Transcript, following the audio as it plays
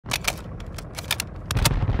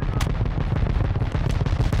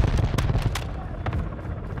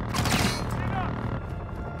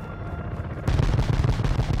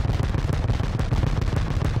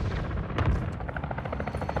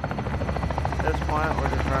What? We're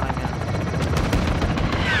just running in.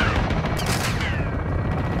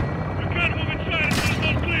 We can't move inside until it's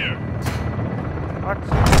all clear. What?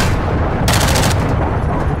 I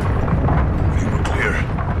think we're clear.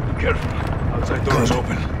 Careful. Outside door is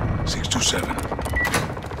open. 627.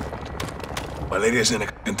 Valeria's in a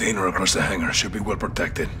container across the hangar. Should be well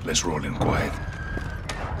protected. Let's roll in quiet.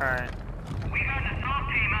 Alright. We got the SWAT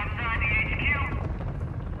team outside the HQ.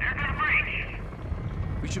 They're gonna breach.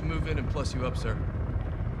 We should move in and plus you up, sir.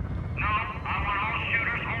 No, I want all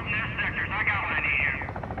shooters holding their sectors. I got what I need here.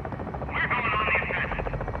 We're going on the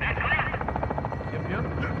offensive. That clear? Yep. Yep.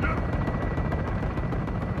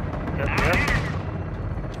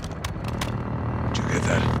 Did you get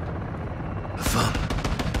that? Affirm.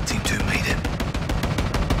 Team 2 made it.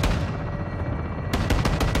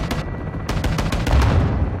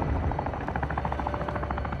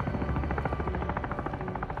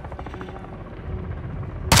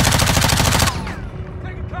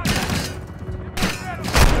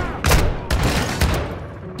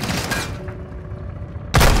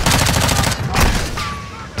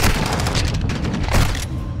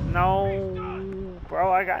 Bro,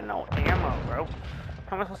 I got no ammo, bro.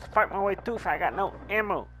 How am I supposed to fight my way through if I got no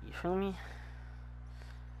ammo? You feel me?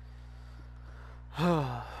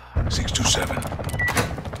 627.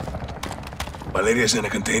 Valeria's in a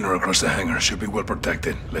container across the hangar. Should be well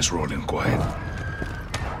protected. Let's roll in quiet.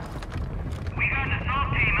 We got the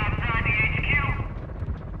SWAT team outside the HQ.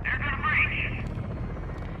 They're gonna breach.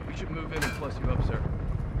 We should move in and plus you up, sir.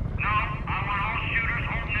 No, I want all shooters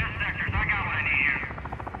holding their sectors. I got what I need here.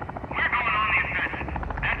 We're going on the offensive.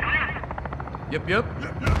 That clear? Yep.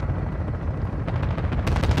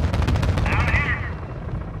 Out here.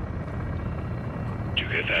 Did you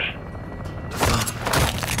get that? Affirm.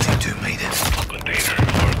 Team 2 made it. Container,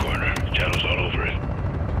 far corner. Channels all over it.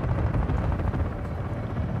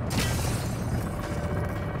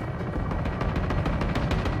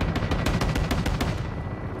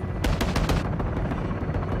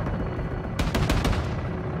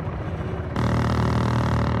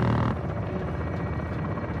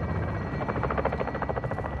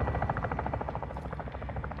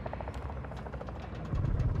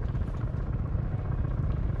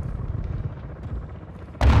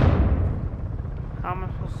 How am I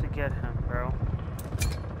supposed to get him, bro?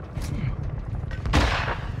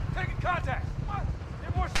 Taking contact! What?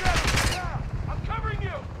 Get more shadows! Now! I'm covering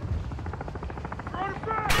you! Throwing it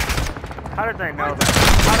back! How did they know that?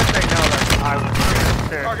 How did they know that I was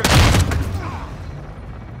there?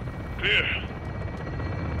 Clear.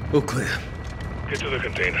 All clear. Get to the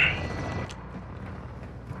container.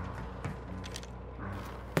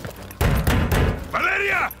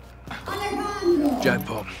 Valeria!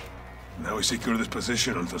 Jackpot. Now we secure this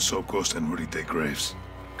position until Soap Ghost and Rudy take Graves.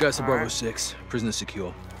 Guys to Bravo 6. Prisoner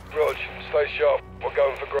secure. Rog, stay sharp. We're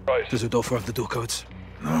going for Graves. Does Rodolfo have the door codes?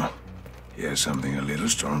 No. He has something a little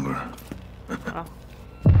stronger.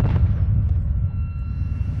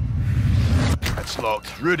 That's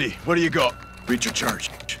locked. Rudy, what do you got? Breach of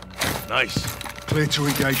charge. Nice. Clear to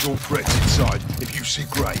engage all threats inside. If you see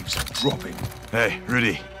Graves, drop him. Hey,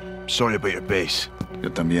 Rudy. Sorry about your base. Yo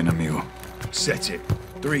también, amigo. Set it.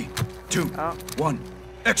 3, 2, 1.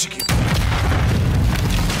 Execute.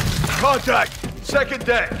 Contact! Second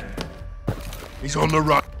deck! He's on the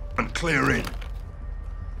run. Clear in.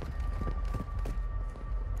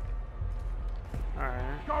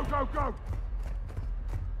 Alright. Go!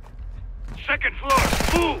 Second floor,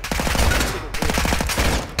 move!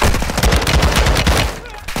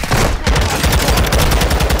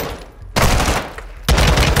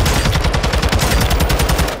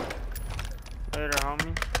 Later,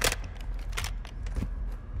 homie.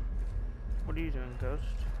 What are you doing, Ghost?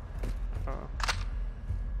 Oh.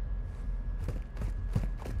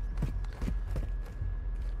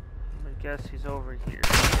 I guess he's over here.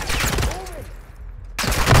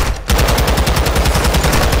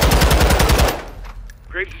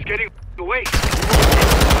 Graves is getting away.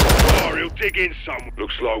 Oh, he'll dig in some.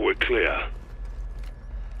 Looks like we're clear.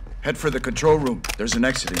 Head for the control room. There's an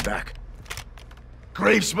exit in back.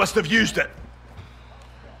 Graves must have used it.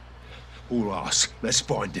 All ours. Let's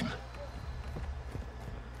find him.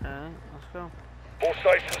 Alright, let's go. All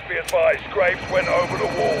stations be advised, Graves went over the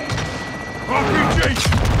wall. RPG!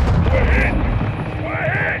 We're hit! We're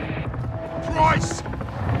hit! Price!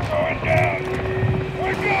 Going down!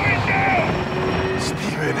 We're going down!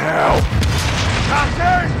 Stephen, how?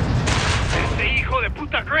 Captain! Este hijo de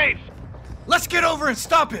puta Graves! Let's get over and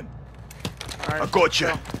stop him! Alright, I got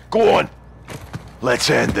you. Go on. Let's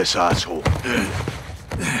end this asshole.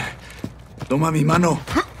 Toma mi mano.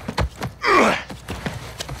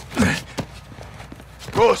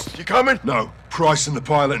 Ghost, you coming? No. Price and the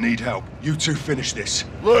pilot need help. You two finish this.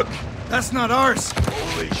 Look! That's not ours.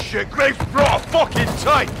 Holy shit, Graves brought a fucking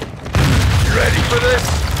tank! You ready for this?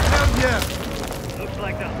 Hell yeah. Looks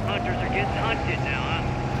like the hunters are getting hunted now,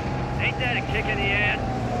 huh? Ain't that a kick in the ass?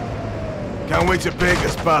 Can't wait to bake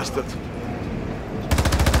this bastard.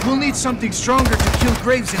 We'll need something stronger to kill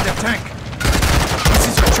Graves in that tank. This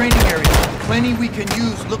is our training area. Plenty we can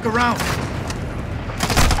use. Look around.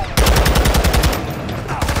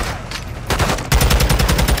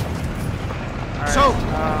 So,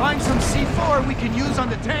 find some C4 we can use on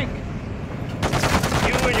the tank.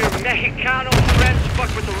 You and your Mexicano friends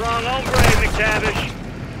fucked with the wrong hombre, McTavish.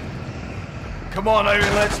 Come on,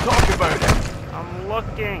 Irene, let's talk about it. I'm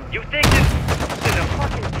looking. You think this is a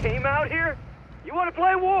fucking game out here? You want to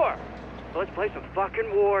play war? Well, let's play some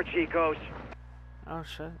fucking war, Chicos. Oh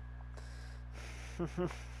shit.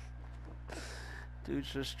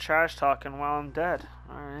 Dude's just trash talking while I'm dead.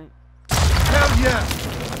 Alright. Hell yeah.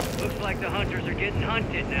 Looks like the hunters are getting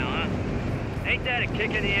hunted now, huh? Ain't that a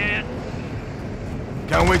kick in the ass?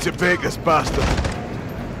 Can't wait to bake this bastard.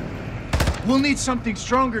 We'll need something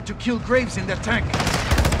stronger to kill Graves in that tank.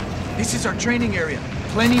 This is our training area.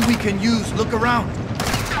 Plenty we can use. Look around.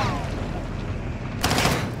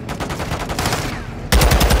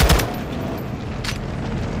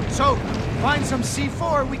 So, find some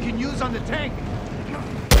C4 we can use on the tank. You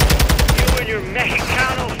and your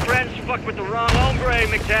Mexicano friends fucked with the wrong hombre,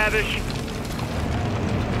 McTavish.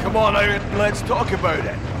 Come on, Irene, let's talk about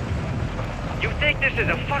it. You think this is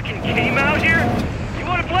a fucking game out here? You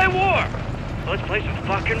want to play war? Well, let's play some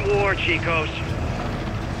fucking war, Chicos.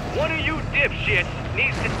 One of you dipshits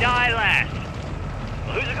needs to die last.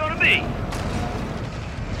 Well, who's it gonna be?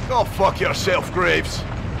 Go fuck yourself, Graves.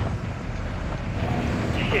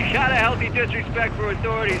 You got a healthy disrespect for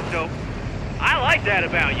authorities, so I like that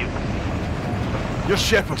about you. You're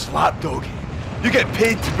Shepard's lapdog. You get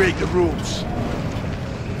paid to break the rules.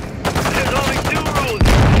 There's only two rules,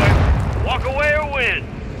 boy. Walk away or win.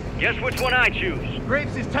 Guess which one I choose.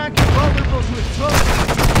 Graves' tank is vulnerable to explosions.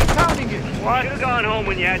 Keep pounding it. What? Should've gone home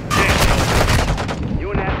when you had chance.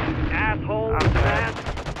 You and that asshole with the mask.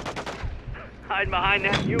 Hiding behind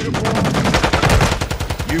that uniform.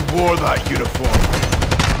 You wore that uniform.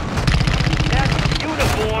 That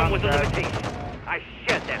uniform was a limitation. I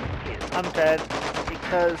shed that skin. I'm dead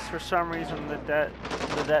because for some reason the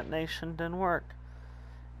detonation didn't work.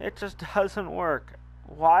 It just doesn't work.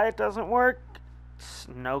 Why it doesn't work?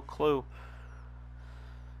 No clue.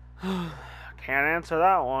 Can't answer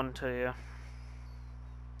that one to you.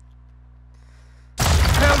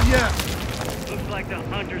 Hell yeah. Looks like the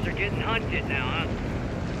hunters are getting hunted now, huh?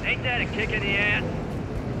 Ain't that a kick in the ass?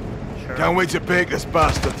 Sure. Can't wait to bake this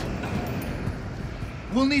bastard.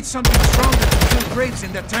 We'll need something stronger to kill Graves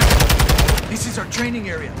in that tank. This is our training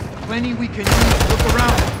area. Plenty we can use. Look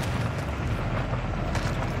around.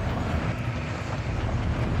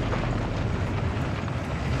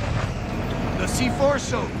 The C4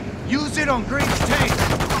 soap. Use it on Graves' tank.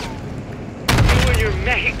 You and your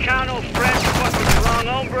Mexicano friends fucked with the wrong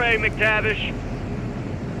hombre, McTavish.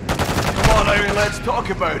 Come on, Irene, let's talk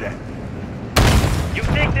about it. You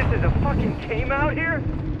think this is a fucking game out here?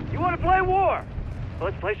 You want to play war? Well,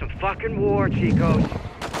 let's play some fucking war, Chicos.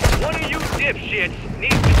 One of you dipshits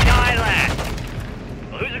needs to die last.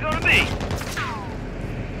 Well, who's it gonna be?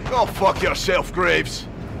 Go fuck yourself, Graves.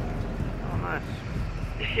 Oh, nice.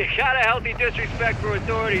 You got a healthy disrespect for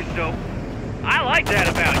authorities, so I like that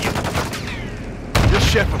about you. You're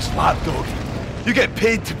Shepard's lapdog. You get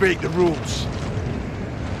paid to break the rules.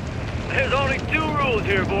 There's only two rules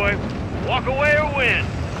here, boy. Walk away or win.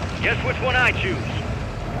 Guess which one I choose.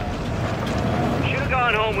 Should've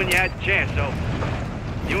gone home when you had the chance, though.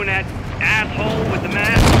 You and that asshole with the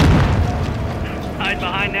mask. Hide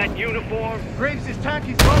behind that uniform. Graves' tank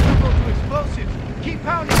is vulnerable to explosives. Keep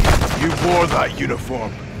pounding it. You wore that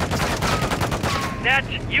uniform. That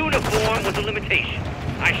uniform was a limitation.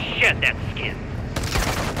 I shed that skin.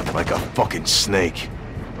 Like a fucking snake.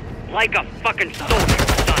 Like a fucking soldier, son.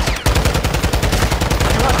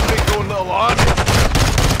 That's a big old little arm.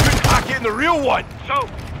 Couldn't hack it in the real one. So,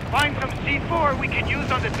 find some C4 we can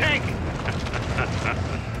use on the tank.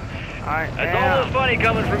 That's almost funny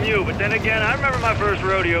coming from you, but then again, I remember my first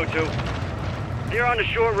rodeo, too. You're on the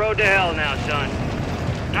short road to hell now, son.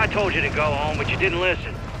 I told you to go home, but you didn't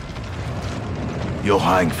listen. You'll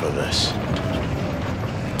hang for this. Knock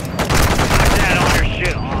that on your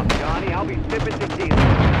shit off, Johnny. I'll be sipping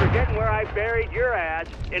tequila, forgetting where I buried your ass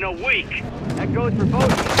in a week. That goes for both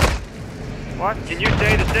of us. What? Can you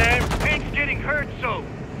say the same? Pink's getting hurt, so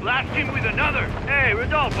blast him with another. Hey,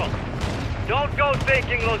 Rodolfo. Don't go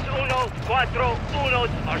thinking los uno, cuatro, unos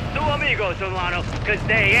are su amigos, hermano, because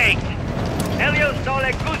they ain't. Ellos no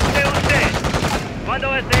le guste usted.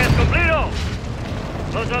 Cuando este es cumplido,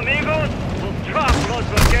 los amigos will drop los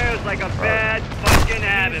vaqueros like a bad fucking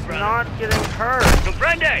habit, He's brother. not getting hurt.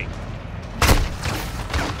 Comprende?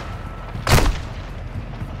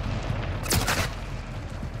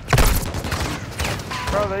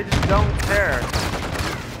 Bro, they just don't care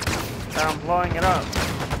that I'm blowing it up.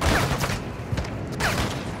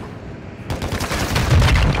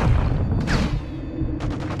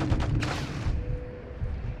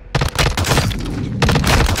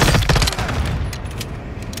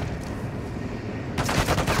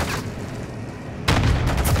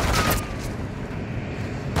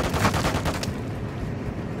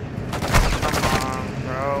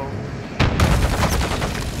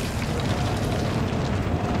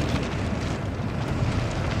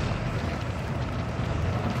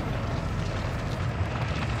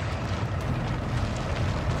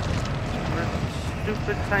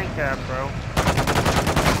 Stupid tank app, bro.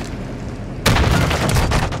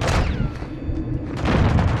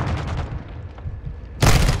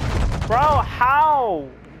 Bro, how?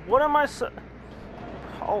 What am I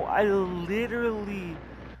Oh, I literally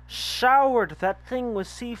showered. That thing was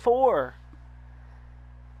C4.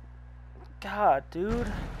 God,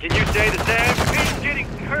 dude. Can you say the same? He's getting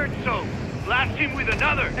hurt, so blast him with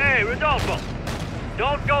another. Hey, Rodolfo.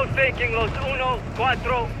 Don't go thinking los uno,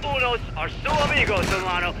 cuatro, unos are su amigos,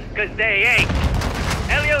 hermano, because they ain't.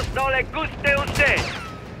 Ellos no le guste usted.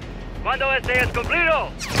 Cuando este es cumplido,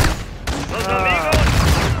 los amigos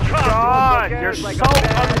drop God, los you're vaqueros like so a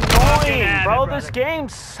bad fucking annoying, habit, bro. brother. This game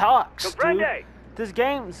sucks, dude. Comprende? This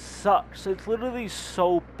game sucks. It's literally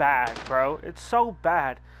so bad, bro. It's so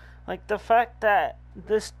bad. Like, the fact that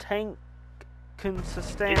this tank can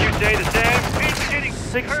sustain... Can you say the same? He's getting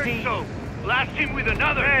 60 hurt, so blast him with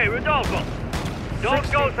another. Hey, Rodolfo. Don't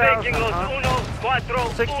go 60,000, thinking los uno,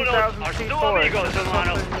 cuatro, 60,000 unos are su C4. amigos,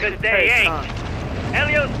 hermano, Something because you they take, ain't.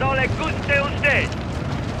 Ellos no le guste usted.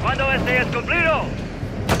 Cuando este es cumplido,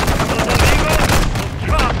 los amigos will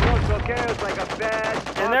drop los vaqueros like a bad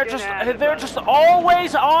And they're fucking just habit, they're brother. just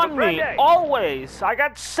always on me. Comprende? Always. I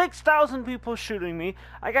got 6,000 people shooting me.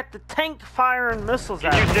 I got the tank firing missiles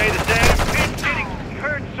Can at you me. say the same? He's getting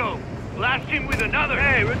hurt, so blast him with another.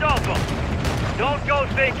 Hey, Rodolfo. Don't go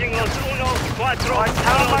thinking los uno, cuatro, Like,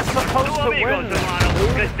 how am I unos are supposed su to amigos, win this, hermano,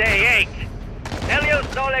 dude? because they ain't.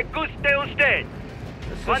 Ellos no le guste usted.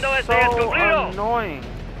 This Cuando is este es so cumplido, annoying.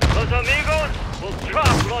 los amigos will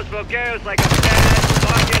drop los vaqueros like a bad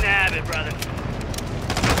fucking habit, brother.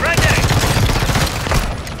 Comprende?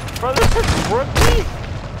 Bro, this is rookie?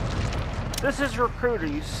 This is recruit. Are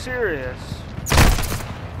you serious?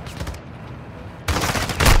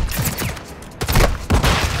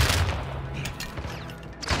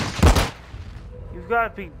 You've got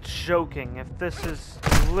to be joking. If this is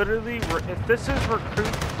literally, if this is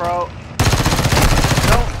recruit, bro,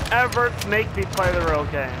 don't ever make me play the real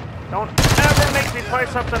game. Don't ever make me play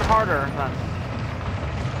something harder than.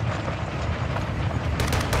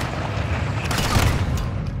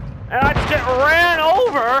 And I just get ran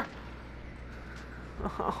over.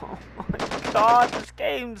 Oh my god, this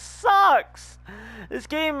game sucks. This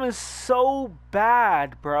game is so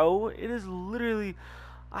bad, bro. It is literally...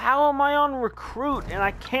 How am I on recruit and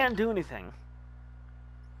I can't do anything?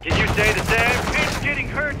 Can you say the same? He's getting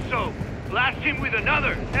hurt, so blast him with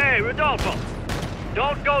another. Hey, Rodolfo.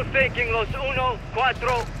 Don't go thinking los uno,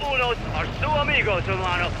 cuatro, unos are su amigos,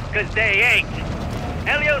 hermano, because they ain't.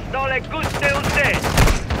 Ellos no le guste usted.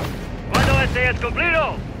 Cuando este es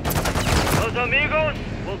cumplido, los amigos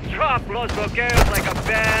will drop los vaqueros like a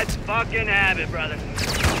bad fucking habit, brother.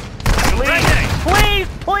 Please, please,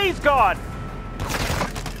 please, God!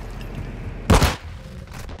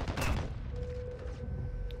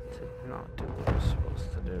 Did not do what I was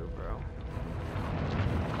supposed to do, bro.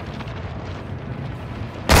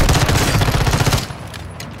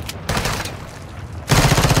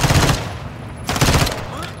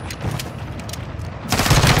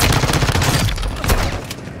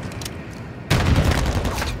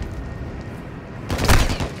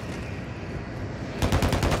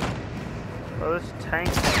 Bro, this tank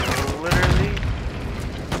literally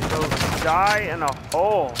goes die in a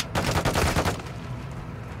hole.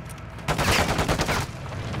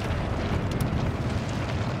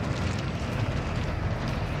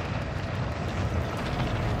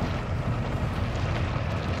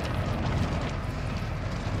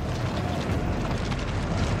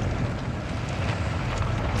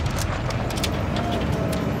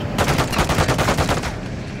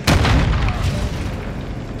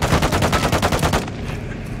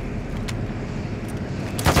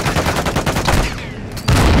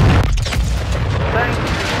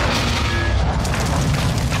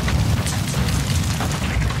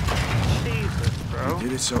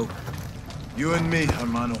 so you and me,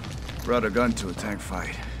 hermano, brought a gun to a tank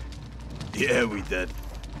fight. Yeah, we did.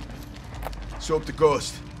 So up the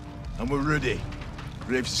coast, and we're ready.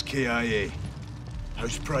 Graves is KIA.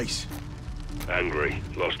 How's Price? Angry.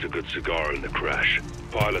 Lost a good cigar in the crash.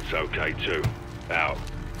 Pilot's okay too. Out.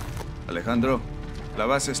 Alejandro, la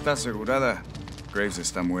base está asegurada. Graves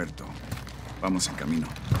está muerto. Vamos en camino.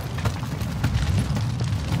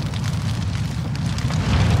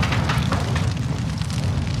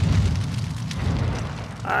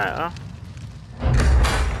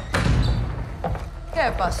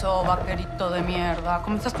 ¿Qué pasó, vaquerito de mierda?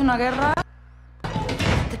 ¿Comenzaste una guerra?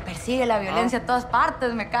 Te persigue la violencia a todas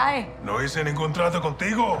partes, me cae. No hice ningún trato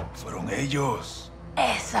contigo. Fueron ellos.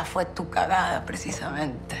 Esa fue tu cagada,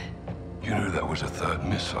 precisamente. You knew that was a third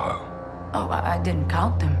missile. Oh, I didn't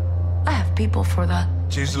count them. I have people for that.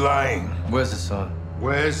 She's lying. Where's Hassan?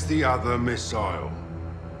 Where's the other missile?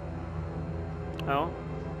 Oh.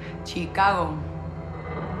 Chicago.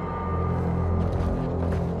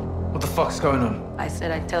 What the fuck's going on? I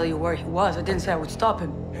said I'd tell you where he was. I didn't say I would stop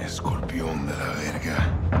him. Escorpión de la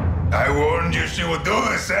verga. I warned you she would do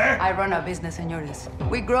this, eh? I run a business, señores.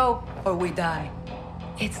 We grow or we die.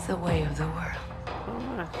 It's the way of the world.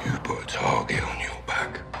 You put a target on your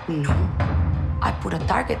back. No. I put a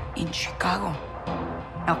target in Chicago.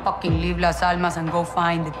 Now fucking leave Las Almas and go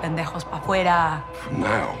find the pendejos pa' fuera. From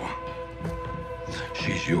now,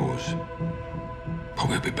 she's yours. But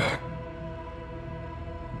we'll be back.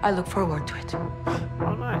 I look forward to it.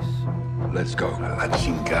 Oh, nice. Let's go. A la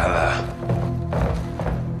chingada.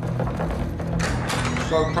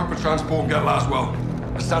 So, proper transport get Laswell.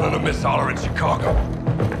 Hassan and a missile are in Chicago.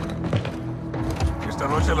 Esta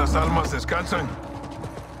noche las almas descansan.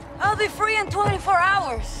 I'll be free in 24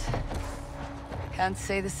 hours. Can't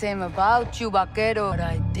say the same about you, vaquero, but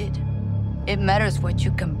I did. It matters what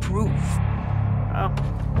you can prove. Oh.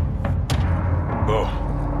 Go.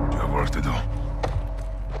 You have work to do.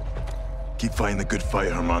 Keep fighting the good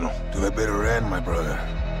fight, hermano. To the bitter end, my brother.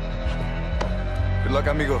 Good luck,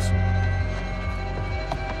 amigos.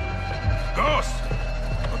 Ghost!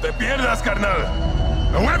 No te pierdas, carnal.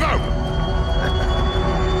 ¡A huevo!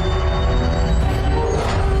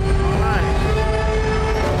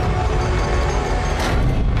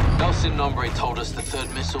 Nelson Nombre told us the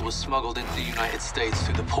third missile was smuggled into the United States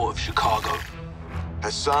through the port of Chicago.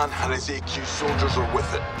 Hassan and his EQ soldiers are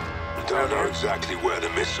with it. We don't know exactly where the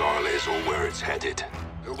missile is or where it's headed.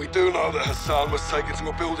 But we do know that Hassan was taken to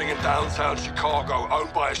a building in downtown Chicago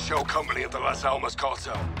owned by a shell company of the Las Almas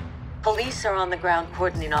cartel. Police are on the ground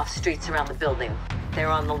cordoning off streets around the building. They're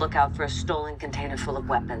on the lookout for a stolen container full of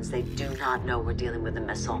weapons. They do not know we're dealing with a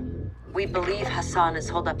missile. We believe Hassan is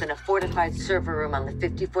holed up in a fortified server room on the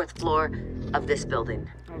 54th floor of this building.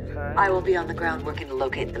 Okay. I will be on the ground working to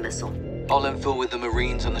locate the missile. I'll infill with the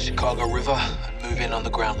Marines on the Chicago River and move in on the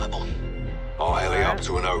ground level. I'll heli up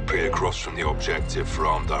to an OP across from the objective for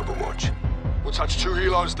armed overwatch. We'll touch 2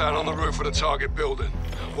 helos down on the roof of the target building.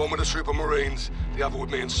 One with a troop of Marines, the other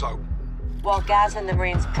with me and Soap. While Gaz and the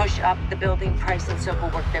Marines push up the building, Price and Soap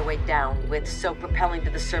will work their way down, with Soap propelling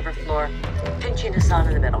to the server floor, pinching Hassan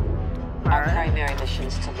in the middle. Our primary mission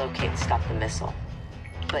is to locate and stop the missile.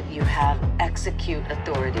 But you have execute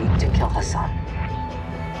authority to kill Hassan.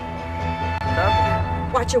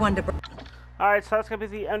 Watch your wonder. Alright, so that's going to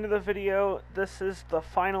be the end of the video. This is the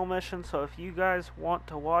final mission, so if you guys want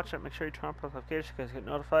to watch it, make sure you turn on post notifications so you guys get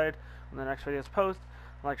notified when the next video is posted.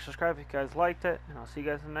 Like, subscribe if you guys liked it, and I'll see you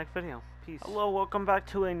guys in the next video. Peace. Hello, welcome back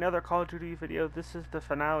to another Call of Duty video. This is the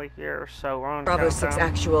finale here, so we're on Bravo 6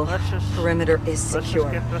 actual. Perimeter is secure.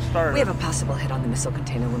 Let's just get this started. We have a possible hit on the missile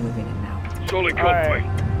container. We're moving in now. Solid copy.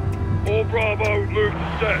 All Bravo, move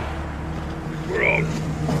to set. We're on.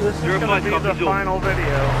 This is going to be the final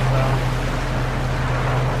video, so...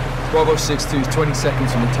 Bravo 6-2 is 20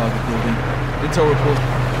 seconds from the target building. Intel report,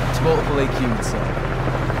 it's multiple AQ inside.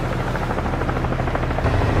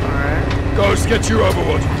 Alright. Ghost, get your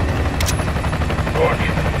overwatch. Watch,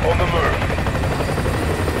 on the move.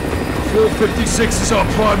 456 is our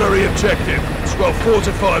primary objective. It's well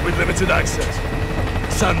fortified with limited access.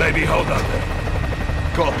 Sun may be hold up there.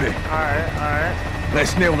 Copy. Alright.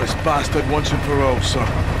 Let's nail this bastard once and for all, sir.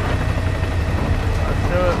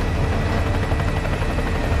 Let's do it.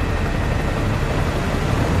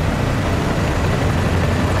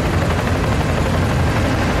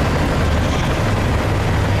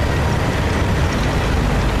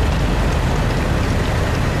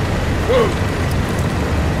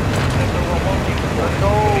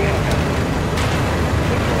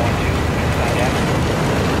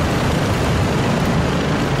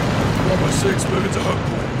 Bravo 6, moving to home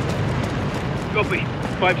point. Copy.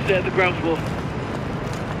 5 set at the ground floor.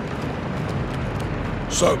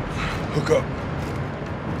 So, hook up.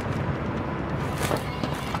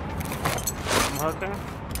 I'm hooking.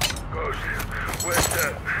 Ghost, where's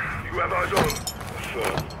that? You have eyes on?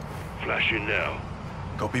 Affirm. Flashing now.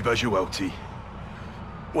 Copy visual, T.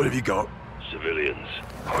 What have you got? Civilians.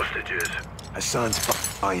 Hostages. Hassan's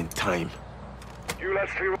buying time. You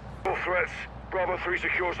lads clear all threats. Bravo 3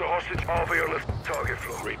 secures the hostage. I'll be on the target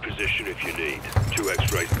floor. Reposition if you need. 2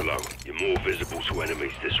 X-rays below. You're more visible to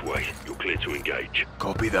enemies this way. You're clear to engage.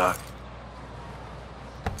 Copy that.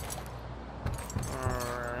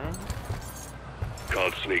 Alright.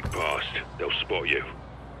 Can't sneak past. They'll spot you.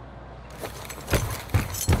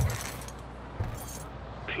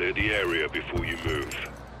 Clear the area before you move.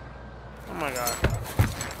 Oh my god.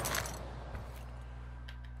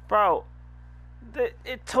 Bro,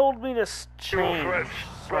 it told me to change. Threats.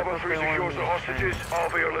 Bravo 3 secures the hostages. I'll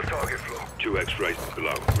be on the target floor. 2 X-rays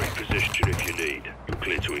below. Reposition if you need. You're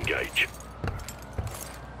clear to engage.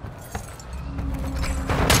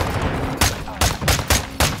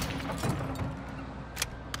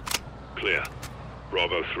 Clear.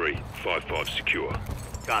 Bravo 3, 5-5 secure.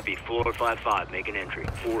 Copy, 455, make an entry.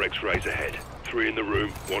 4 X-rays ahead. 3 in the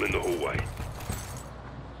room, 1 in the hallway.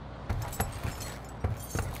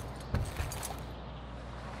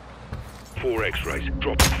 Four X-rays,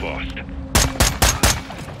 drop them fast.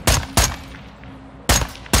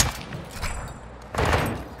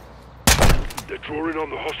 They're drawing on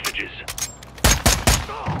the hostages.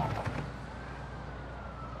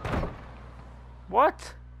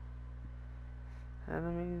 What?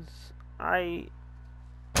 Enemies.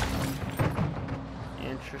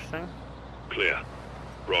 Interesting. Clear.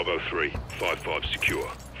 Bravo 3, 5-5 secure.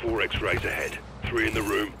 4 X-rays ahead. 3 in the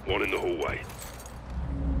room, 1 in the hallway.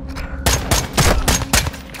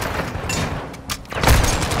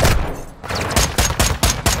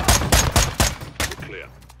 Clear.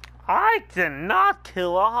 I did not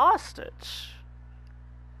kill a hostage.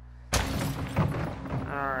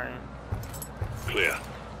 Alright. Clear.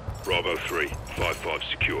 Bravo 3, 5-5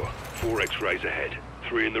 secure. 4 X-rays ahead.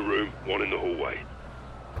 3 in the room, 1 in the hallway.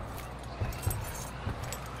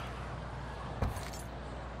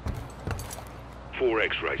 Four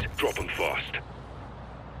X-rays, drop them fast.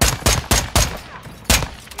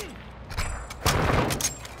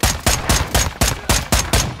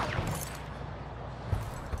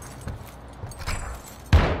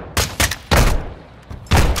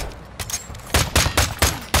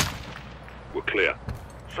 We're clear.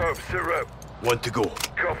 So, sit rep. 1 to go.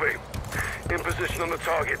 Copy. In position on the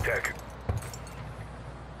target deck.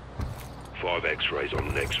 5 X-rays on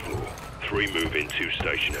the next floor. 3 move in, 2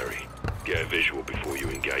 stationary. Get a visual before you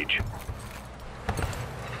engage.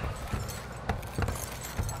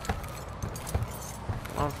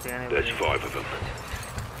 I don't see anybody. There's 5 of them.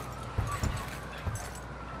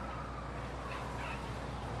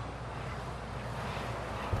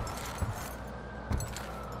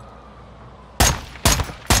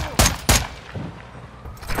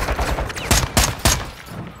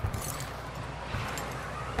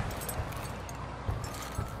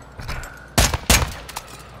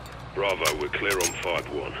 Bravo, we're clear on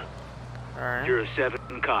 5-1. Alright. You're a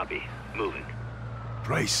 7, copy. Moving.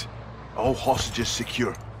 Price. All hostages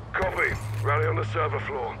secure. Copy. Rally on the server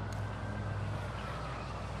floor.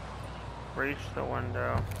 Reach the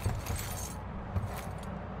window.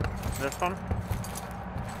 This one?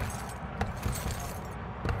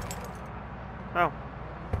 Oh.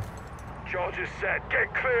 Charges set.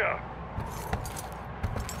 Get clear.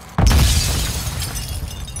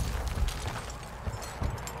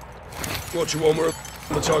 Roger, one, we're on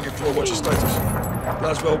the target floor. What's your status?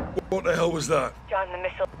 Laswell, what the hell was that? John, the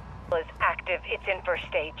missile is active. It's in first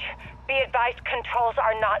stage. Be advised, controls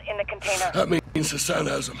are not in the container. That means Hassan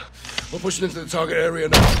has them. We're pushing into the target area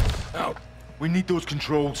now. Out. We need those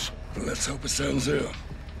controls. Let's hope Hassan's here.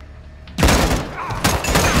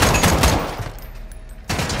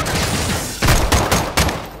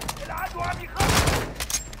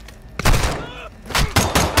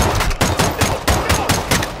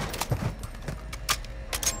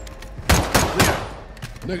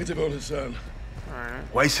 Negative on Hassan. Alright.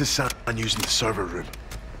 Why is Hassan using the server room?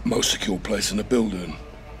 Most secure place in the building.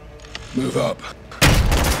 Move up.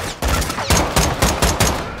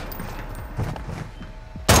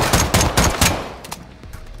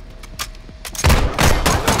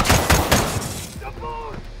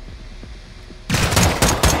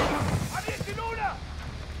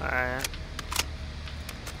 Alright.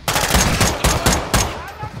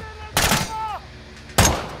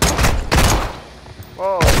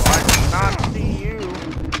 Whoa, I did not see you.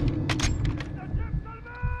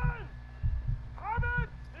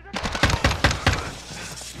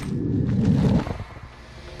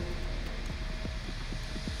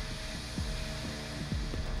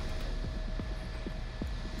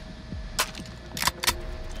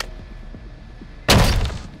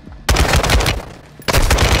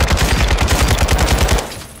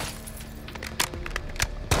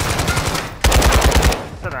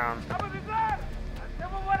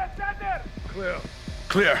 Clear.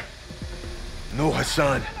 Clear. No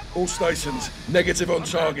Hassan. All stations, negative on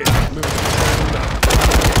target. Move to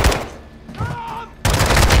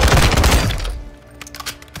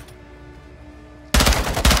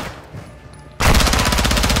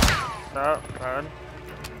Stop, bud.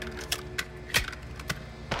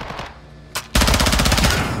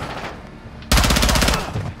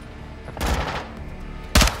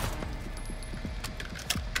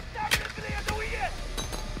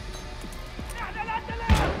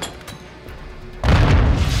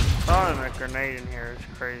 Throwing a grenade in here is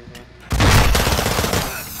crazy.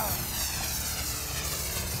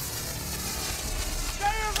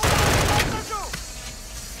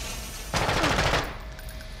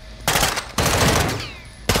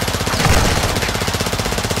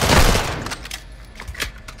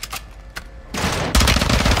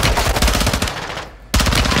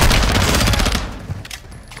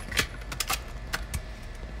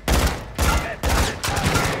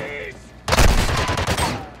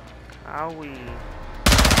 Owie.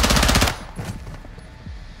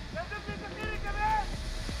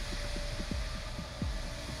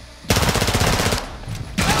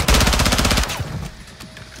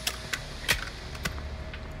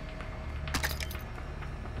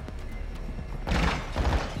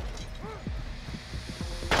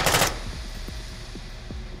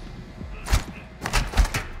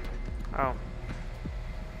 Oh.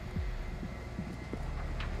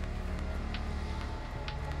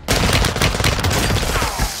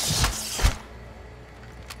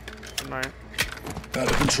 Right. out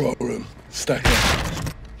of control room. Stack up.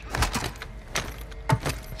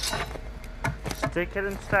 Stick it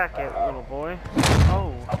and stack it, little boy.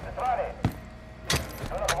 Oh.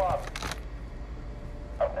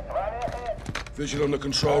 Visual on the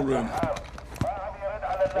control room.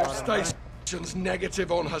 All stations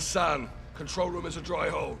negative on Hassan. Control room is a dry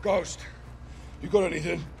hole. Ghost, you got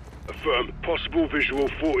anything? Affirm. Possible visual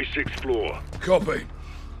 46th floor. Copy.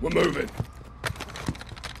 We're moving.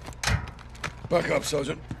 Back up,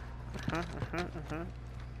 Sergeant.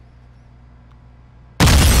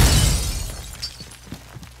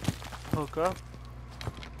 Hook up.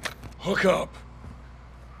 Hook up.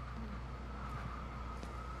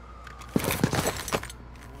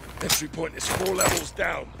 Entry point is 4 levels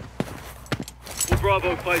down. All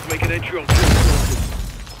Bravo 5 make an entry on 2 sources.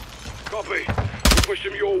 Copy. We push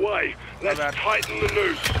them your way. Let's tighten the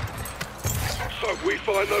noose. So if we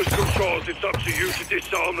find those controls, it's up to you to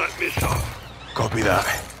disarm that missile. Copy that.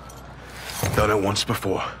 Done it once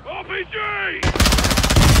before. RPG!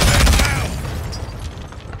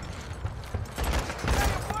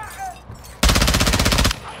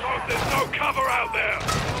 So there's no cover out there!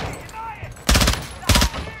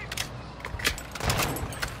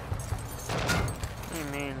 What do you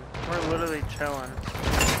mean? We're literally chilling.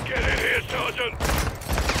 Get in here, Sergeant!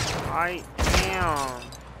 I am.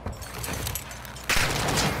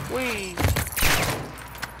 We.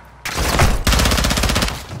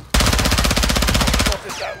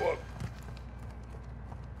 Spotted that one.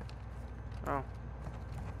 Oh.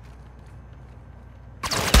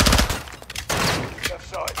 Left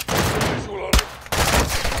side. Visual on it.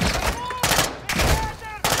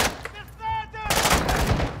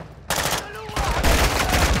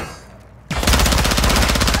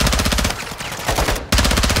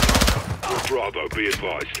 Bravo, be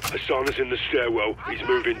advised. Hassan is in the stairwell. He's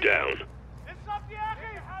moving down.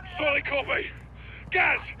 Solid copy.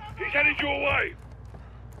 Gaz, he's headed your way.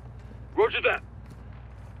 Roger that.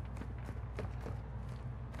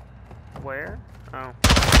 Where? Oh.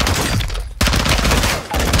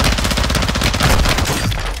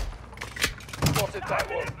 Spotted that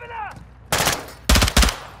one.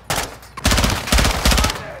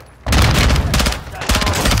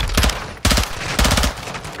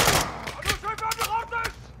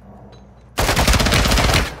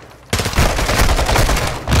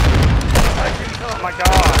 Oh my god.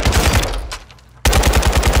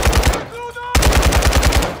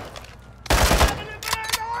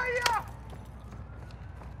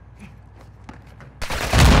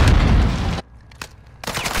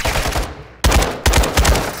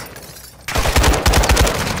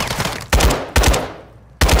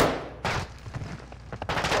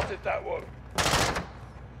 Spotted that one.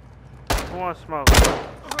 Who wants smoke?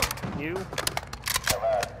 You?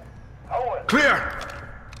 Clear!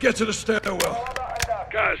 Get to the stairwell.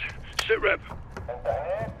 Gaz, sit rep.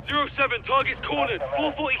 07, target's cornered.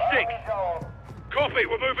 446. Copy,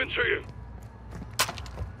 we're moving to you.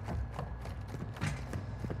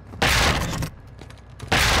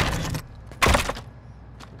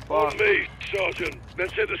 On me, Sergeant.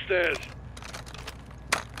 Let's hit the stairs.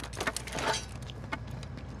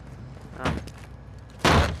 Oh.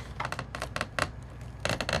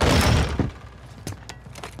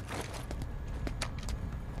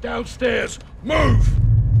 Downstairs! Move!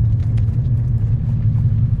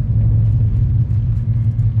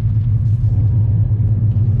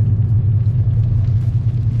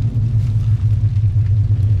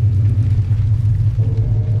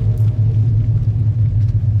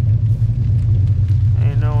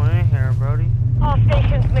 Ain't no one in here, Brody. All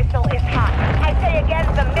stations, missile is hot. I say again,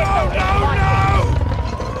 the missile is launching.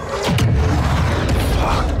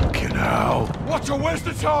 Fucking hell. Watcher, where's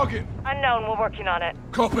the target? Unknown, we're working on it.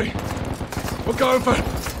 Copy. We're going for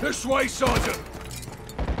this way, Sergeant.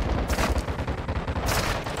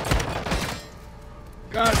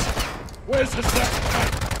 Guys, where's Hassan?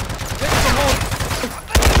 Get the hole.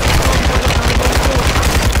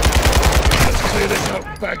 Let's clear this out,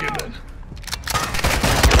 bag him then.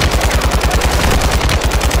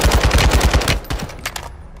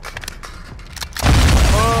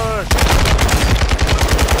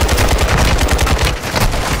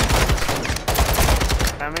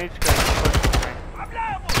 Damage gonna push me.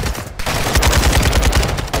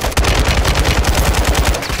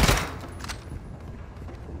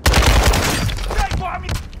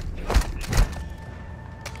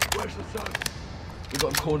 Where's the sun? We got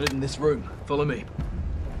him cornered in this room. Follow me.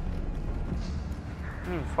 I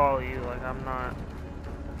can follow you like I'm not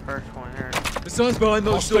the first one here. The sun's behind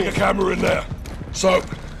I'll those stick a doors. camera in there. So,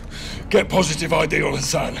 get positive ID on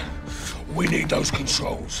Hassan. We need those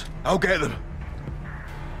controls. I'll get them.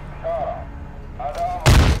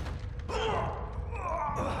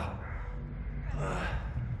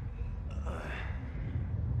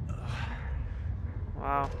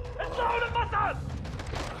 Wow.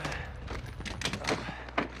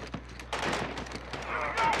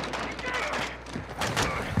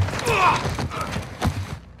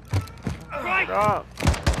 Right up.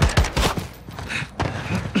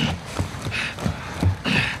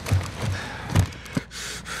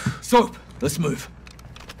 Soap, let's move.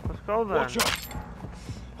 Let's go then. Watch out.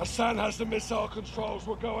 Hassan has the missile controls.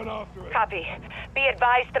 We're going after it. Copy. Be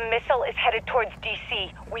advised, the missile is headed towards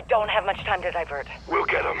DC. We don't have much time to divert. We'll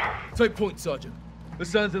get them. Take point, Sergeant. The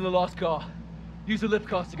sun's in the last car. Use the lift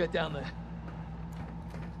cars to get down there.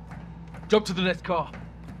 Jump to the next car.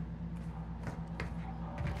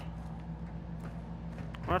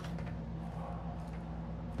 What?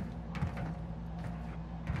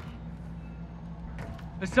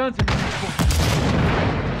 The sun's in the next car.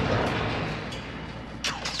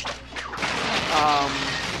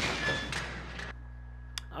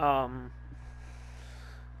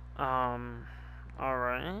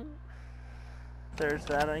 Alright. There's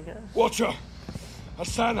that, I guess. Watcher!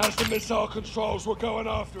 Hassan has the missile controls. We're going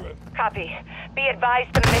after it. Copy. Be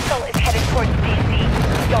advised, the missile is headed towards DC.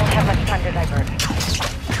 We don't have much time to divert.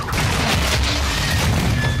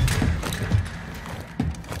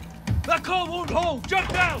 That car won't hold!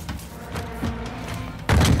 Jump down!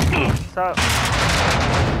 What's up?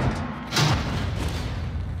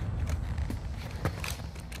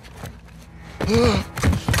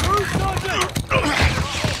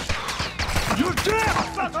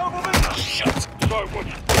 Shut. So,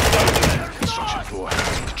 what's Construction floor.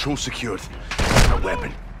 Control secured. A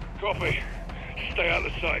weapon. Copy. Stay out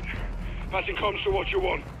of sight. Passing comms to what you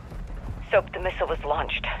want. Soap, the missile was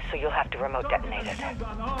launched, so you'll have to remote detonate it.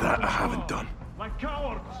 That I haven't done.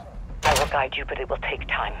 I will guide you, but it will take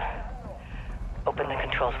time. Open the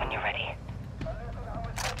controls when you're ready.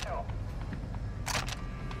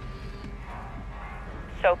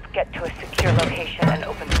 Soap, get to a secure location and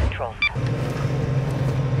open the controls.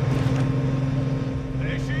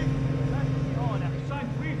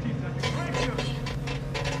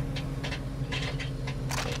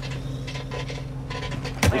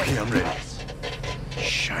 Okay, I'm ready.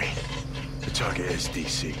 Shite. The target is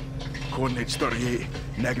DC. Coordinates 38,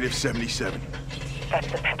 -77. That's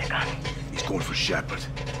the Pentagon. He's going for Shepard.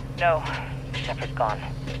 No, Shepard's gone.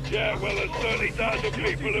 Yeah, well, there's 30,000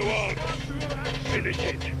 people who aren't. Finish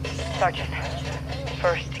it. Sergeant,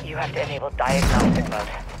 first you have to enable diagnostic mode.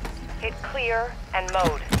 Hit clear and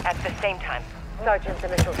mode at the same time. Sergeant, the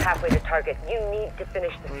missile's halfway to target. You need to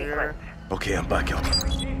finish the sequence. Okay, I'm back up.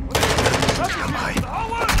 I'm high.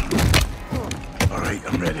 Alright,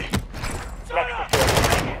 I'm ready. Next is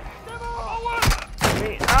Get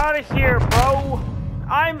me out of here, bro!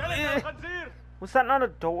 I'm. Was that not a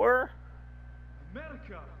door?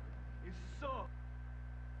 America is so.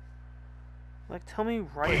 Like, tell me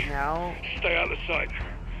right now. Stay out of sight.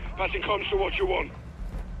 Passing comms to what you want.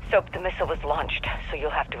 Soap, the missile was launched, so you'll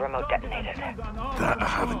have to remote detonate it. That I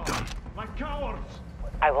haven't done. Like cowards.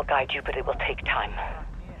 I will guide you, but it will take time.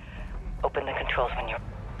 Open the controls when you're...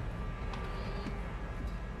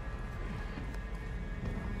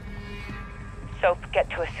 Soap, get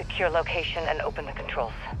to a secure location and open the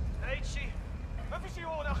controls.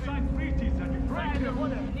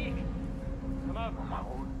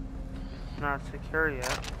 Not secure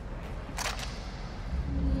yet.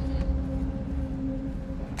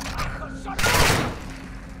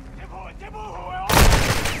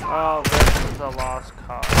 Oh, this is a lost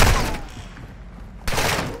cause.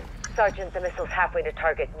 Sergeant, the missile's halfway to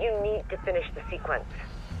target. You need to finish the sequence.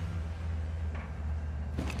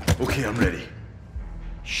 Okay, I'm ready.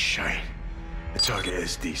 Shine. The target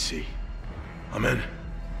is DC. I'm in.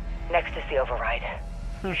 Next is the override.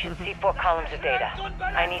 You should see 4 columns of data.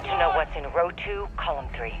 I need to know what's in row 2, column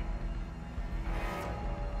 3.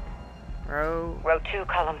 Row 2,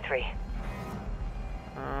 column 3.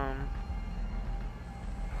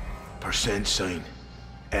 Percent sign.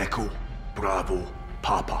 Echo, Bravo,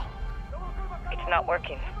 Papa. It's not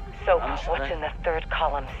working. So, what's in the 3rd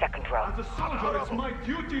column, 2nd row? As a soldier, it's my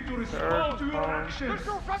duty to respond to your actions.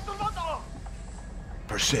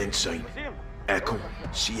 Percent sign. Echo,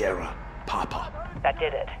 Sierra, Papa. That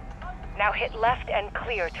did it. Now hit left and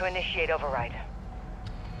clear to initiate override.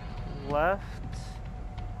 left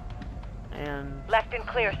and... Left and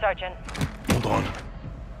clear, Sergeant. Hold on.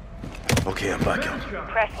 Okay, I'm back up.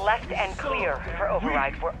 Press left and clear for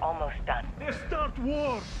override. We're almost done. They start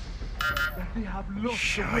wars. They have lost.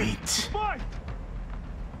 Shite.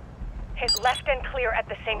 Hit left and clear at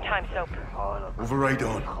the same time, Soap. Override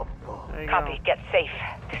on. Copy. Get safe.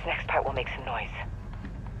 This next part will make some noise.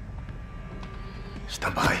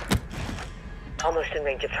 Stand by. Almost in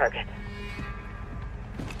range of target.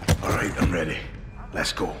 Alright, I'm ready.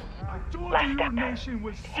 Let's go. Last step.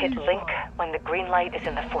 Hit link when the green light is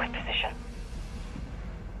in the 4th position.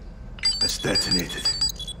 It's detonated.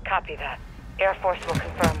 Copy that. Air Force will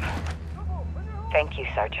confirm. Thank you,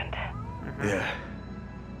 Sergeant. Yeah.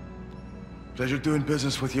 Pleasure doing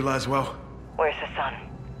business with you, Laswell. Where's Hassan?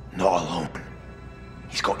 Not alone.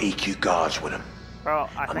 He's got AQ guards with him. Bro,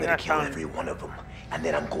 I'm gonna kill every one of them, and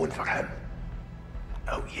then I'm going for him.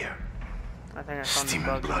 Out here. I think I found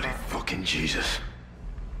Steaming bloody fucking Jesus.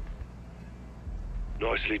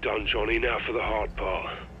 Nicely done, Johnny. Now for the hard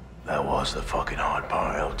part. That was the fucking hard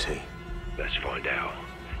part, LT. Let's find out.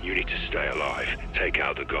 You need to stay alive, take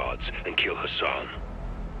out the guards, and kill Hassan.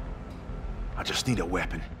 I just need a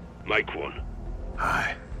weapon. Make one.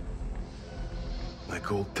 Aye.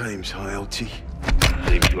 Like old times, huh, LT?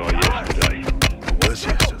 Seems like yesterday. It was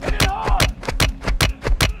yesterday.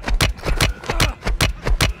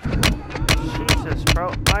 Jesus,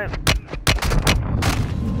 bro.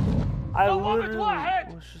 I literally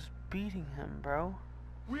was just beating him, bro.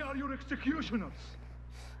 We are your executioners.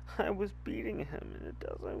 I was beating him and it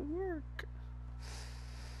doesn't work.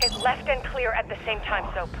 Hit left and clear at the same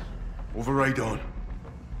time, Soap. Override on.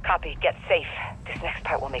 Copy. Get safe. This next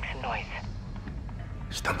part will make some noise.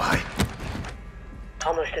 Stand by.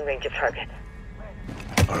 Almost in range of target.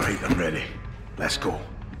 Alright, I'm ready. Let's go.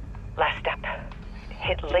 Last step.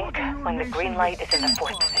 Hit link when the green light is in the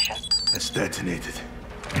 4th position. It's detonated.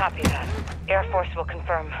 Copy that. Air Force will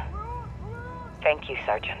confirm. Thank you,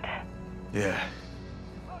 Sergeant. Yeah.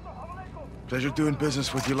 Pleasure doing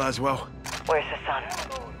business with you, Laswell. Where's Hassan?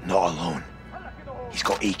 Not alone. He's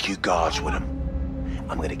got AQ guards with him.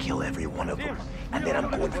 I'm gonna kill every one of them, and then I'm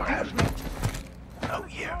going for him. Out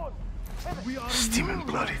here. Steaming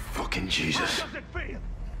bloody fucking Jesus.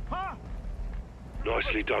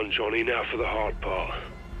 Nicely done, Johnny. Now for the hard part.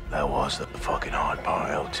 That was the fucking hard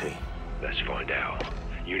part, LT. Let's find out.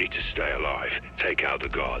 You need to stay alive, take out the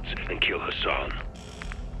guards, and kill Hassan.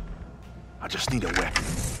 I just need a weapon.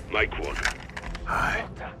 Make one. Aye.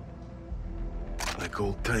 Like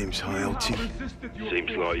old times, huh, LT?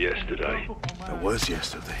 Seems like yesterday. It was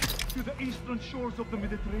yesterday. To the eastern shores of the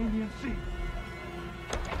Mediterranean Sea.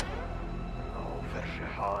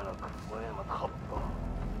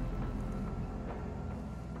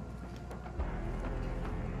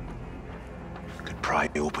 Could pry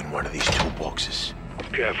open one of these toolboxes.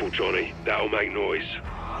 Careful, Johnny. That'll make noise.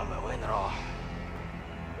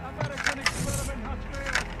 American experiment has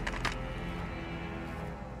failed.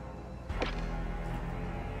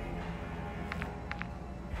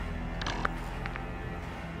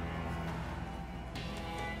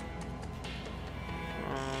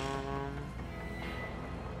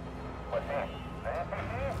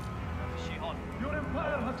 Your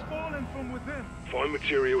empire has fallen from within. Find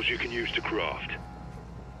materials you can use to craft.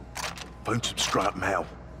 Found some scrap metal.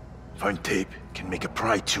 Found tape. Can make a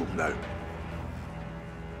pry tool now.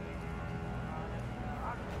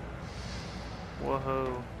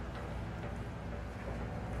 Whoa.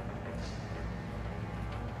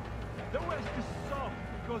 The west is soft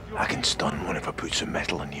because you're... I can stun one if I put some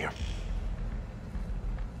metal in here.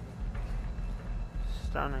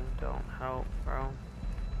 Stunning don't help, bro.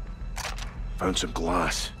 Found some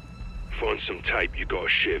glass. Find some tape, you got a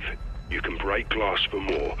shiv. You can break glass for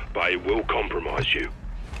more, but it will compromise you.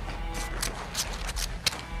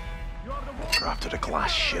 Go after the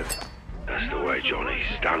glass shiv. That's the way, Johnny.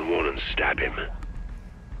 Stand one and stab him.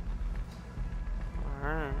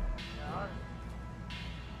 Alright.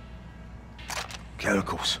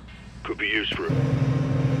 Chemicals. Could be used for it.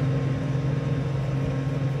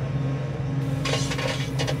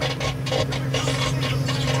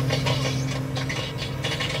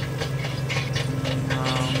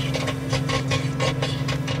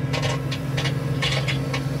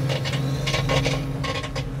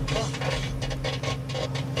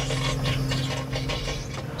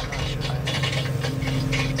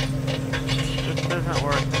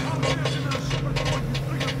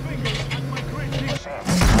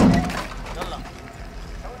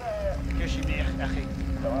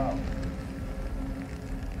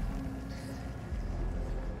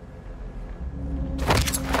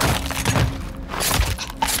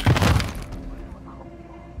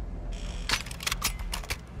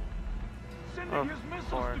 Sending his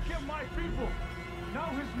missiles to kill my people. Now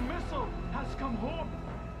his missile has come home.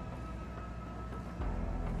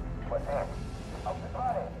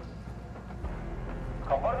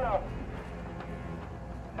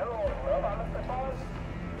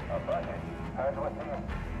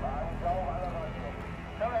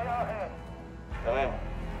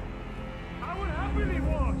 I would happily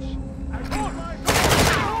watch. I want my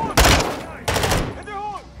in the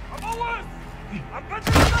hole. I'm always. I'm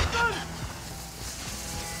better than nothing.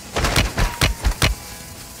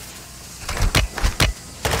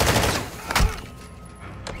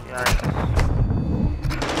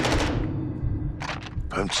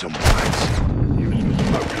 Found some wax. Use for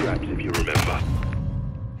smoke traps if you remember.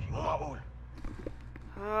 Oh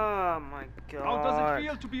my god. How does it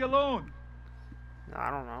feel to be alone? I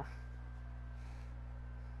don't know.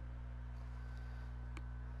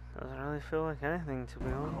 Doesn't really feel like anything, to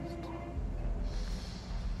be honest.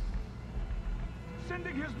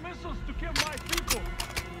 Sending his missiles to kill my people.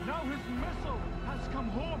 Now his missile has come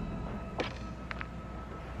home.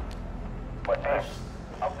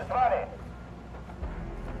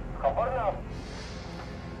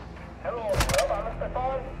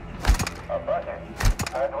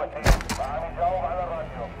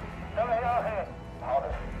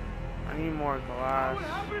 I need more glass. I would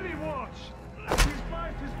happily watch as his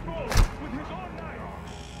life is broke with his own knife.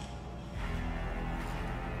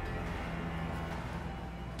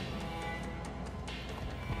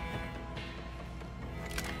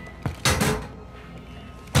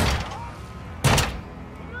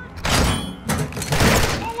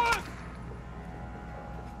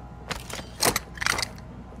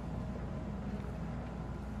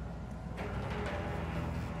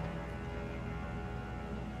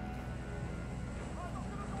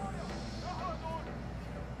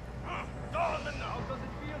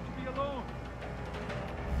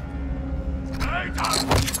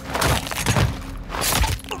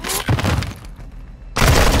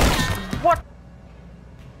 What?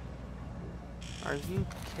 Are you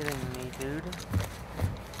kidding me, dude?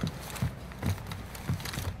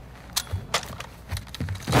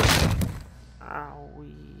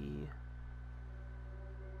 Owie.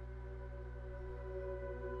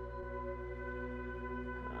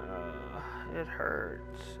 It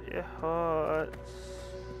hurts. It hurts.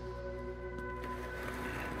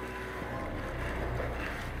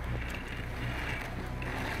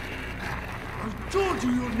 I told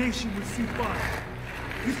you your nation would see fire.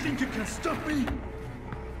 You think you can stop me?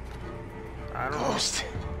 I don't Ghost.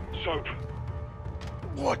 Soap.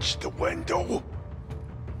 Watch the window.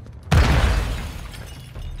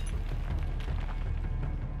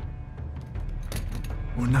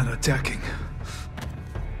 We're not attacking.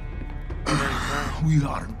 We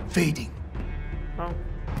are invading. Oh.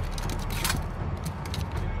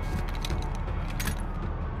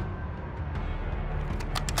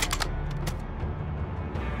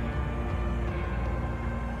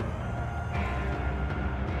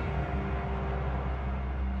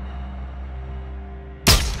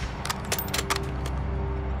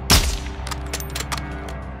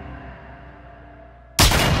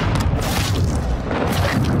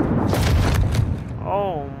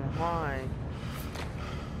 Oh my.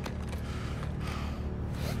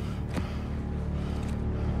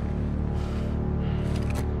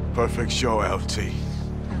 Perfect show, LT.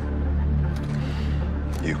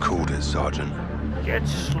 You called it, Sergeant. Get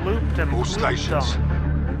slooped and All pooped stations.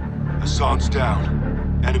 on. Hassan's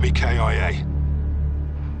down. Enemy KIA.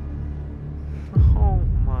 Oh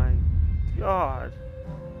my god.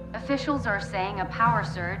 Officials are saying a power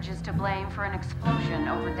surge is to blame for an explosion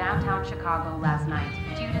over downtown Chicago last night,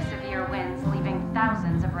 due to severe winds leaving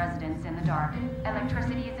thousands of residents in the dark.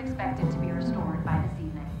 Electricity is expected to be restored by this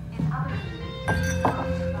evening. In other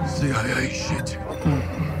CIA shit.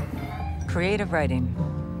 Creative writing.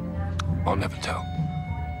 I'll never tell.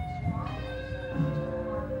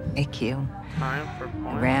 AQ. Time for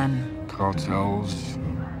point. Iran. Cartels.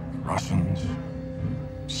 Russians.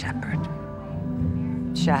 Shepard.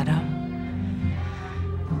 Shadow.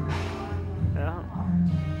 Yeah.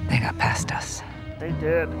 They got past us. They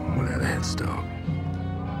did. Well, that head start.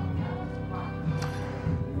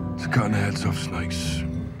 It's cutting the heads off snakes.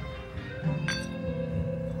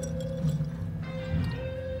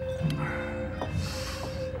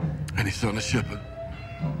 Any sign of Shepard?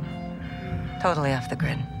 Totally off the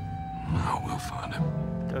grid. No, we'll find him.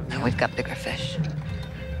 And we've got bigger fish.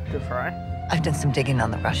 To fry? I've done some digging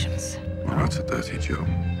on the Russians. Well, that's a dirty job.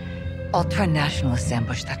 Ultra-nationalists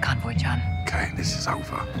ambushed that convoy, John. Okay, this is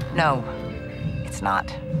over. No, it's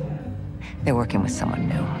not. They're working with someone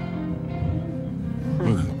new.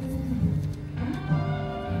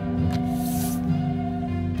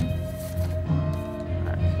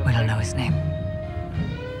 We don't know his name.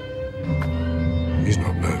 He's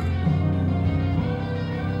not new.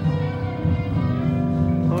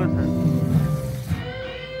 Who is it?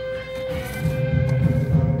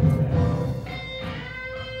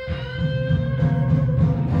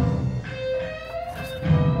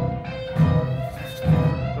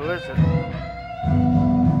 Who is it?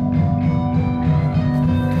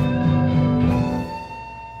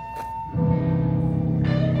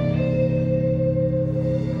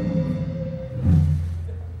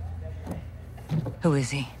 Who is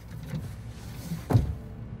he?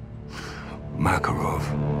 Makarov.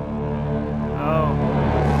 Oh.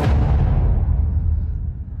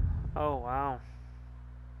 Oh, wow.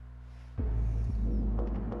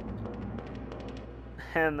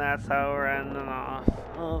 And that's how we're ending off.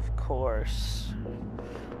 Of course.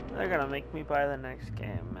 They're gonna make me buy the next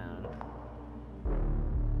game, man.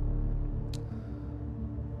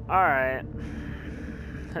 Alright.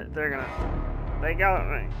 They got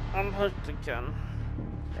me. I'm hooked again.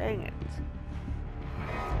 Dang it.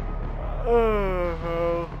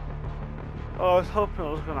 Oh, I was hoping it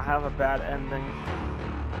was gonna have a bad ending,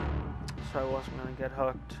 so I wasn't gonna get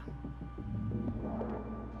hooked.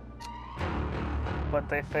 But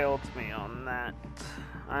they failed me on that.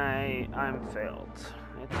 I'm failed.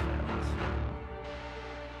 It's failed.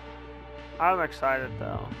 I'm excited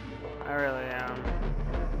though. I really am.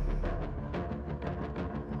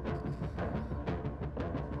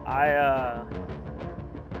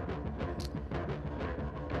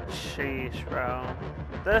 Sheesh, bro.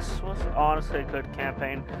 This was honestly a good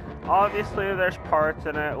campaign. Obviously, there's parts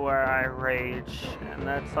in it where I rage, and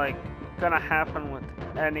that's like gonna happen with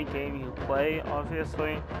any game you play,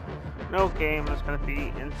 obviously. No game is gonna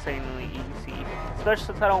be insanely easy, especially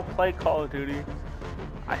since I don't play Call of Duty.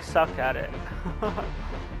 I suck at it.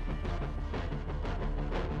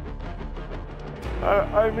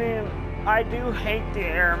 I mean, I do hate the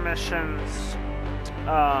air missions,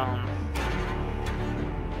 and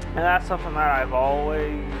that's something that I've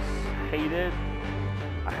always hated.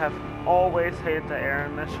 I have always hated the air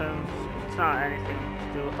missions. It's not anything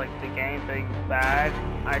to do with like the game being bad.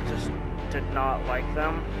 I just did not like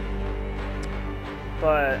them.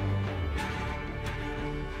 But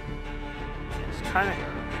it's kind of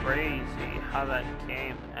crazy how that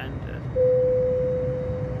game ended.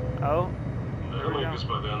 Oh. Дамы и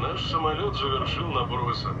господа, наш самолет завершил набор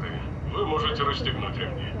высоты. Вы можете расстегнуть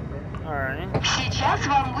ремни. Сейчас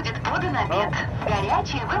вам будет подан обед.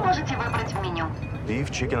 Горячий вы можете выбрать в меню. Beef,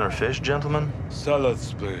 chicken, or fish, gentlemen?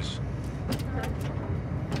 Salads, please.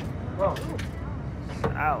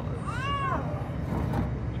 Salads.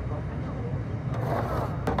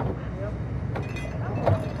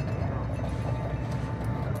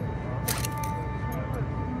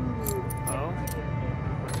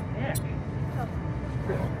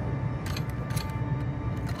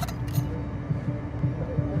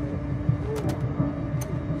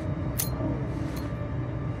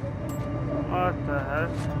 What the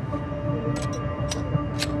heck?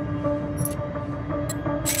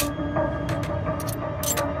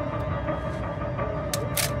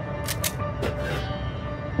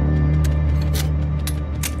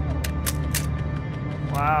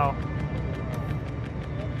 Wow.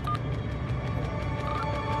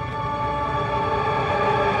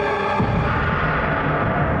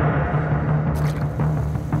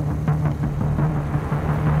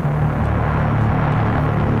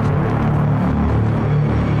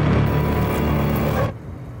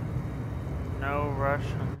 No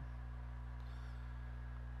Russian.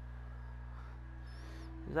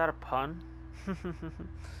 that a pun?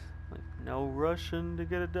 Like, no rushing to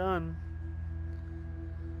get it done.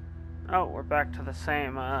 Oh, we're back to the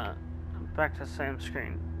same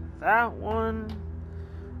screen. That one...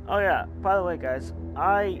 Oh yeah, by the way guys,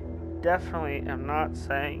 I definitely am not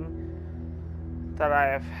saying that I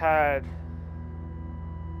have had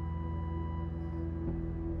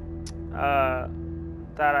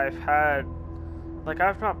like,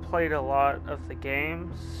 I've not played a lot of the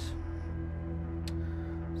games,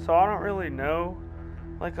 so I don't really know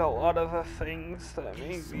like a lot of the things that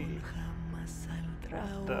maybe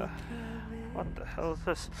what the hell is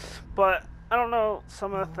this? But I don't know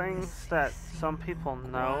some of the things that some people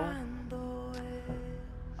know.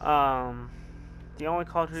 The only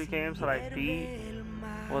Call of Duty games that I beat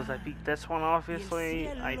was I beat this one, obviously.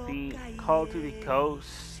 I beat Call of Duty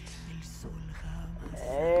Ghost,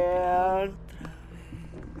 and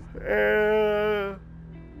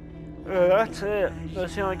that's it.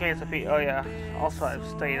 Those are the only games I beat. Oh yeah, also I've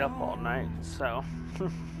stayed up all night, so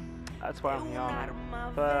that's why I'm yawning.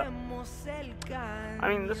 But I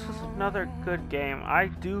mean, this was another good game. I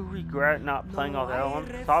do regret not playing all the other ones,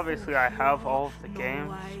 because obviously I have all of the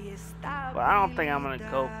games, but I don't think I'm gonna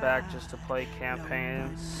go back just to play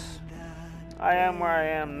campaigns. I am where I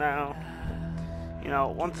am now. You know,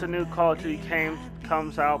 once a new Call of Duty game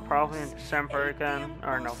comes out, probably in December again,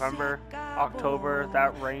 or November, October,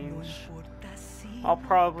 that range, I'll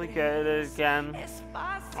probably get it again.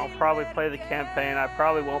 I'll probably play the campaign. I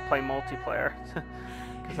probably won't play multiplayer,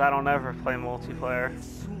 because I don't ever play multiplayer.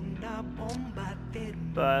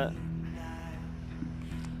 But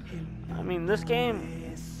I mean, this game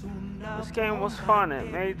was fun.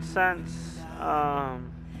 It made sense. I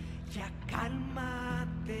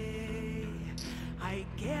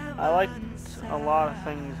liked a lot of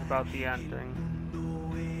things about the ending.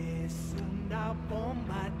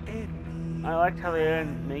 I liked how they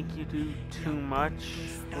didn't make you do too much.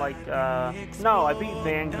 Like, no, I beat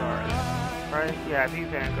Vanguard, right? Yeah, I beat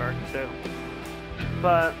Vanguard too.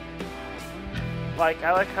 But, like,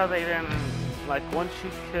 I like how they didn't, like, once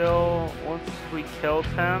we killed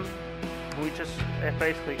him, it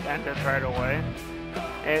basically ended right away.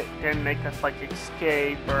 It didn't make us, like,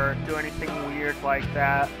 escape or do anything weird like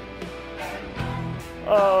that.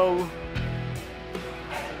 Oh.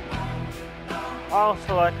 I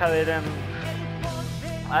also like how they didn't...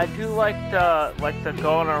 I do like the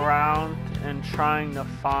going around and trying to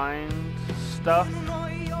find stuff.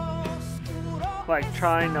 Like,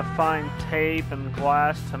 trying to find tape and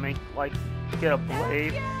glass to make, like, get a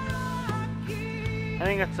blade. I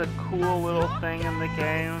think it's a cool little thing in the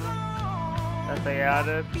game that they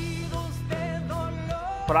added.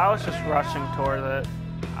 But I was just rushing toward it.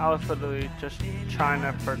 I was literally just trying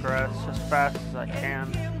to progress as fast as I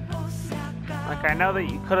can. Like, I know that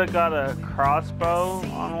you could have got a crossbow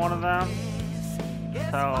on one of them.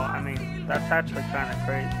 So, I mean, that's actually kind of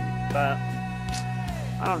crazy. But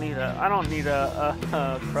I don't need a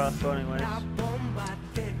crossbow anyways.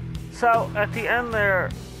 So, at the end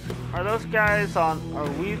there, are those guys are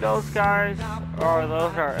we those guys, or are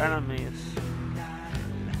those our enemies?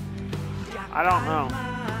 I don't know.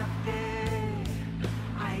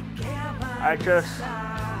 I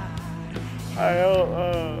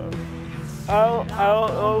don't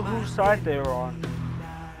know whose side they were on.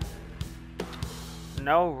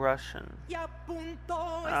 No Russian. No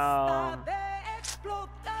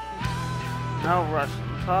Russian.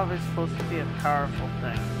 It's obviously supposed to be a powerful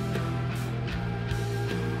thing.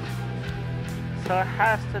 So it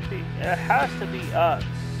has to be us.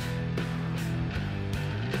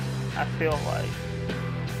 I feel like.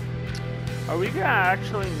 Are we gonna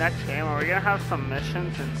actually, next game, are we gonna have some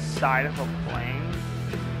missions inside of a plane?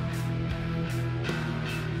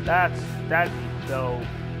 That'd be dope,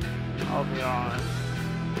 I'll be honest.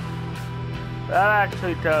 That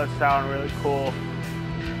actually does sound really cool.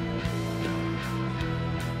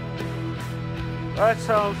 That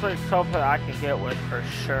sounds like something I can get with for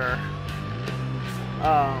sure.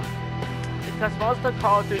 Because most of the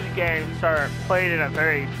Call of Duty games are played in a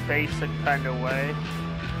very basic kind of way.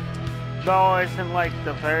 They're always in like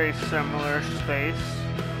the very similar space.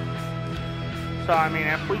 So I mean,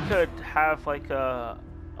 if we could have like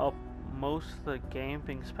most of the game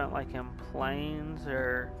being spent like in planes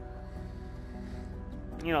or,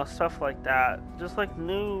 you know, stuff like that, just like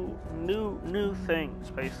new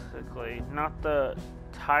things basically, not the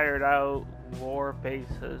tired out war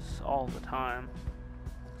bases all the time.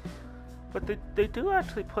 But they do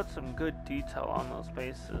actually put some good detail on those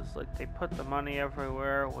bases. Like, they put the money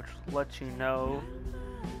everywhere, which lets you know,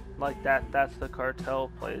 like, that's the cartel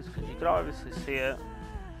place, because you could obviously see it.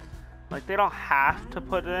 Like, they don't have to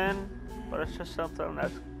put it in, but it's just something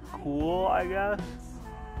that's cool, I guess.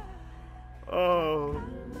 Oh.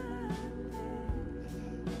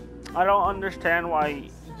 I don't understand why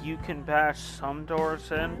you can bash some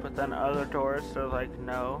doors in, but then other doors, they're like,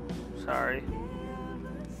 no, sorry.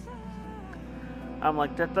 I'm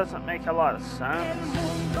like, that doesn't make a lot of sense.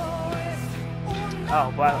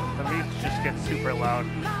 Oh, wow, the music just gets super loud.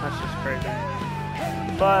 That's just crazy.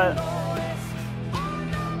 But,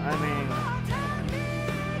 I mean,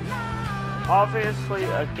 obviously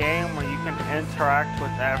a game where you can interact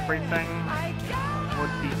with everything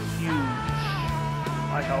would be huge.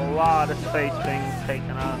 Like a lot of space being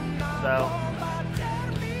taken up, so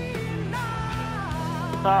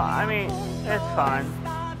I mean, it's fine.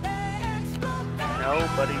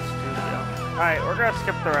 Nobody's studio. Alright, we're gonna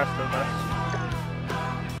skip the rest of this.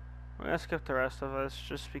 We're gonna skip the rest of this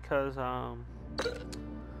just because, well,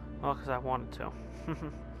 because I wanted to.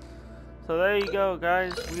 So there you go,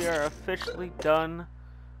 guys. We are officially done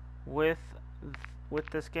with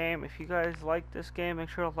this game. If you guys like this game, make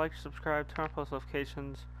sure to like, subscribe, turn on post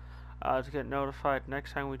notifications to get notified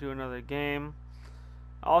next time we do another game.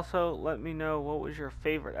 Also, let me know what was your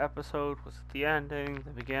favorite episode. Was it the ending,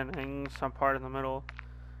 the beginning, some part in the middle?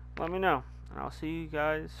 Let me know, and I'll see you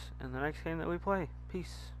guys in the next game that we play.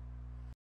 Peace.